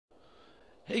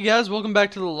Hey guys, welcome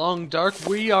back to the Long Dark.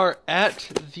 We are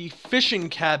at the fishing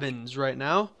cabins right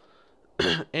now.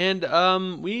 And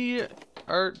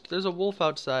there's a wolf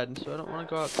outside, so I don't want to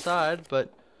go outside,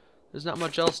 but there's not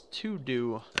much else to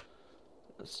do.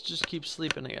 Let's just keep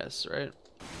sleeping, I guess, right?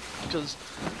 Because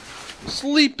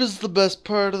sleep is the best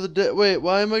part of the day. Wait,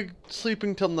 why am I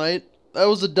sleeping till night? That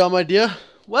was a dumb idea.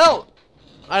 Well,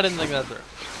 I didn't think that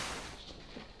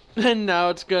through. And now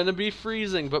it's gonna be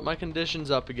freezing, but my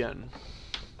condition's up again.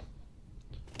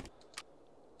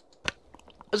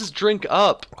 Let's just drink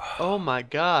up. Oh my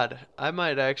god. I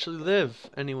might actually live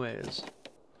anyways.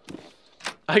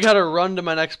 I gotta run to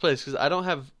my next place because I don't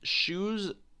have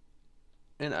shoes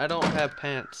and I don't have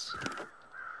pants.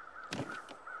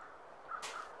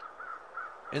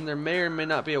 And there may or may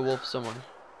not be a wolf somewhere.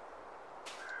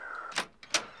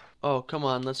 Oh, come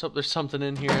on. Let's hope there's something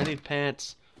in here. I need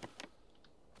pants.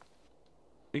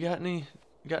 You got any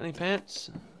pants?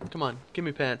 Come on. Give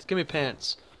me pants. Give me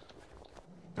pants.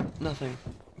 Nothing.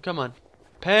 Come on.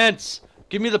 Pants!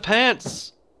 Give me the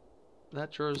pants!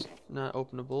 That drawer's not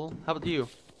openable. How about you?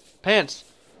 Pants!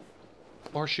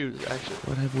 Or shoes, actually.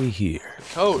 What have we here?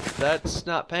 Coat. That's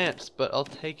not pants, but I'll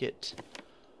take it.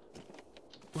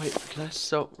 Wait, can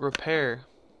I repair?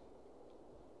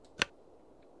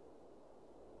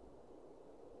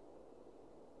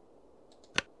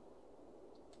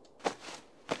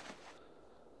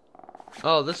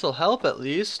 Oh, this'll help at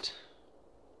least.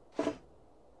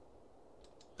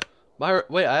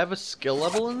 Wait, I have a skill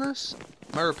level in this?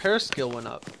 My repair skill went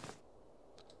up.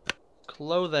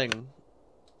 Clothing.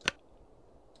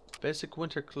 Basic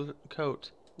winter coat.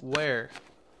 Wear.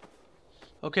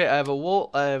 Okay, I have a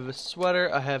wool, I have a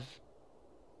sweater, I have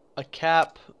a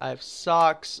cap, I have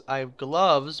socks, I have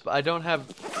gloves, but I don't have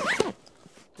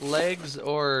legs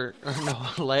or no,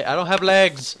 I don't have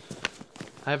legs.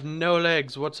 I have no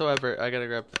legs whatsoever. I gotta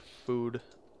grab food.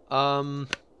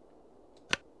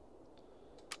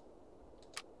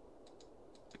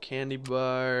 Candy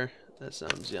bar. That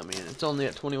sounds yummy. And it's only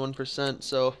at 21%,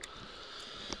 so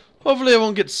hopefully I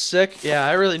won't get sick. Yeah,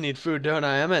 I really need food, don't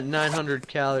I? I'm at 900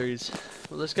 calories.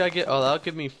 Will this guy get... Oh, that'll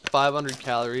give me 500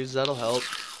 calories. That'll help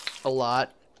a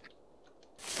lot.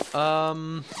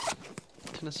 Can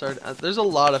I start... There's a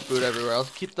lot of food everywhere. I'll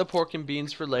keep the pork and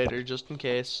beans for later, just in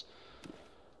case.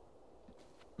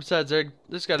 Besides,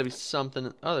 there's got to be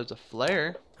something... Oh, there's a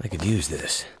flare. I could use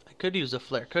this. I could use a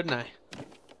flare, couldn't I?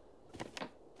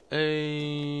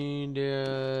 And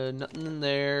nothing in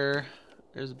there.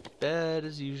 There's a bed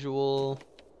as usual.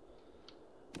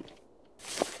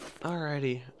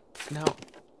 Alrighty. Now,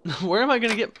 where am I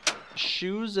gonna get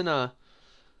shoes and a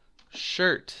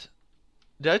shirt?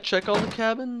 Did I check all the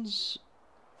cabins?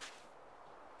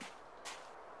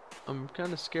 I'm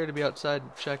kind of scared to be outside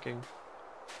checking.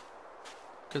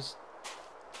 Because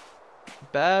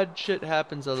bad shit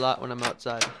happens a lot when I'm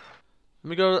outside. Let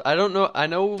me go. I don't know. I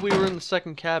know we were in the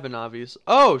second cabin, obvious.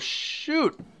 Oh,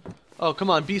 shoot. Oh,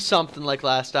 come on. Be something like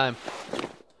last time.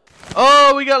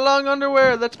 Oh, we got long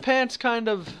underwear. That's pants, kind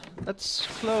of. That's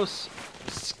close.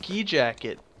 Ski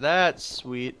jacket. That's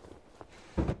sweet.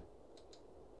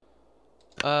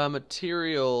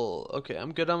 Material. Okay,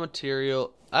 I'm good on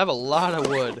material. I have a lot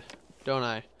of wood, don't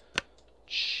I?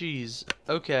 Jeez.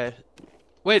 Okay.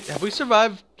 Wait, have we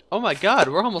survived? Oh my god,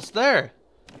 we're almost there.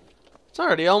 It's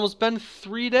already almost been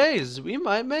 3 days. We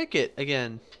might make it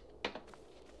again.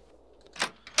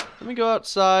 Let me go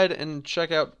outside and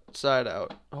check outside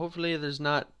out. Hopefully there's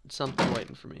not something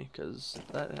waiting for me, because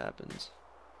that happens.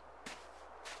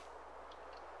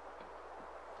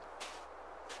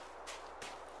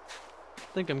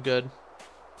 I think I'm good.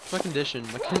 My condition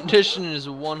is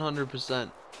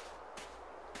 100%.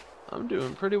 I'm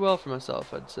doing pretty well for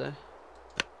myself, I'd say.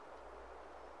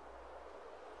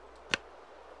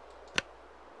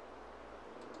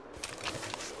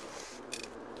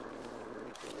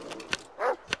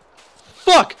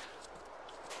 Fuck!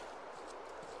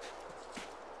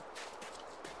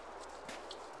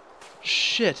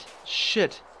 Shit,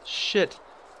 shit, shit,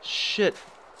 shit.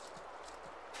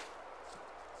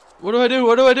 What do I do?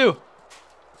 What do I do?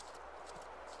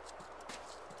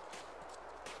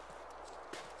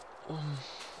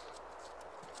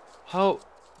 How?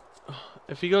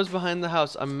 If he goes behind the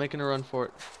house, I'm making a run for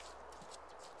it.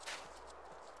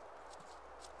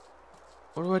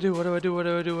 What do I do? What do I do? What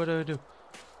do I do? What do I do?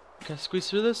 Can I squeeze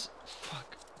through this?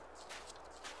 Fuck.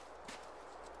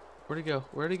 Where'd he go?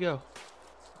 Where'd he go?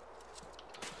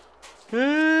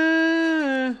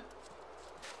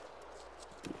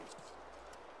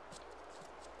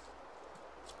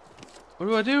 What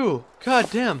do I do?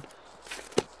 God damn.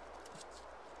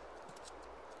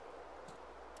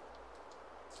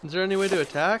 Is there any way to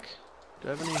attack? Do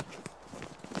I have any? I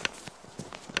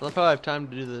love how I have time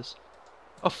to do this.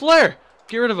 A flare!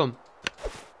 Get rid of him.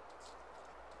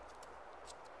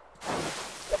 I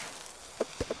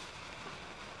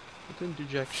didn't do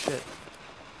jack shit.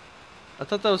 I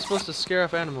thought that was supposed to scare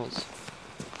off animals.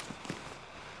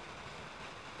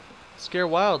 Scare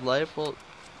wildlife? Well,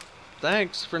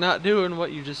 thanks for not doing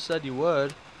what you just said you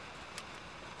would.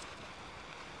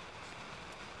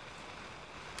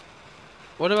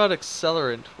 What about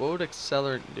accelerant? What would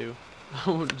accelerant do?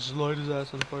 I would just light his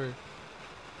ass on fire.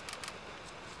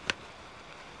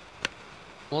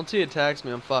 Once he attacks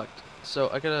me, I'm fucked. So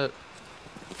I gotta...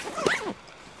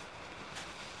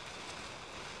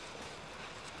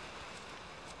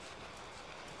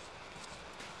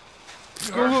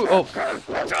 Oh,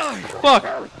 fuck!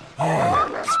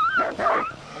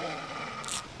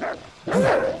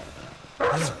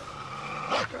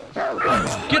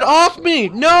 Get off me!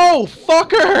 No!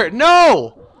 Fucker!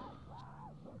 No!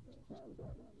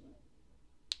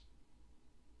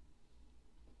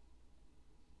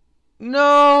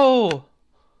 No!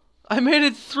 I made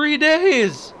it 3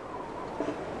 days!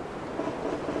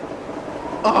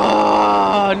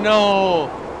 Ah, no!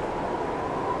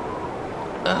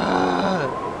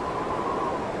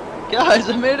 Guys,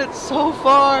 I made it so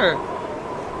far!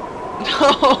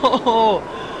 No!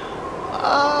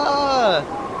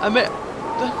 I made...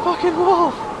 That fucking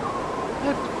wolf!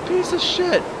 That piece of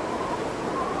shit!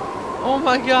 Oh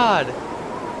my god!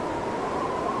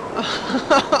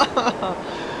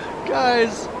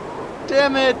 Guys!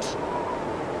 Damn it!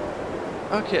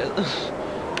 Okay,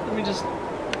 let me just...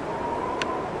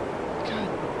 God,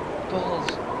 balls.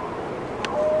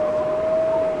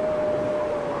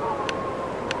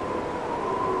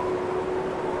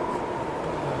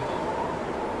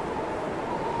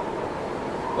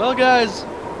 Well guys,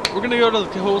 we're gonna go to the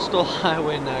Coastal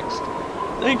Highway next.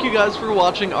 Thank you guys for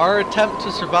watching our attempt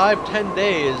to survive 10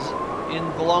 days in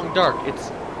the long dark.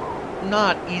 It's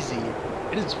not easy.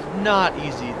 It is not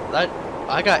easy.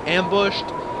 I got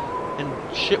ambushed and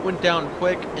shit went down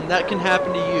quick, and that can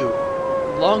happen to you.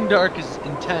 Long dark is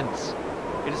intense.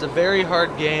 It is a very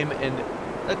hard game, and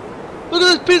look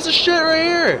at this piece of shit right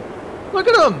here. Look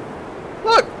at him.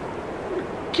 Look. I'm gonna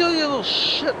kill you, little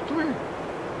shit. Come here.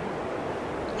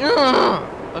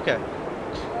 Okay.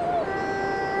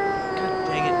 God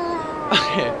dang it.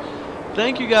 Okay.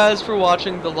 Thank you guys for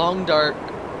watching The Long Dark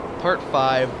Part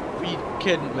 5. We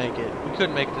couldn't make it. We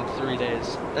couldn't make it in 3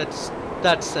 days. That's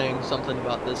saying something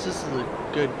about this. This is a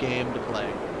good game to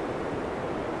play.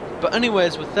 But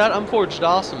anyways, with that, I'm Forged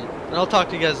Awesome, and I'll talk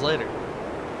to you guys later.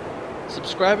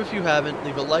 Subscribe if you haven't.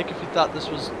 Leave a like if you thought this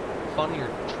was funny or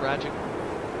tragic.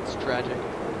 It's tragic.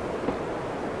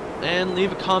 And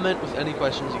leave a comment with any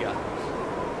questions you got.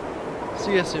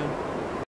 See ya soon.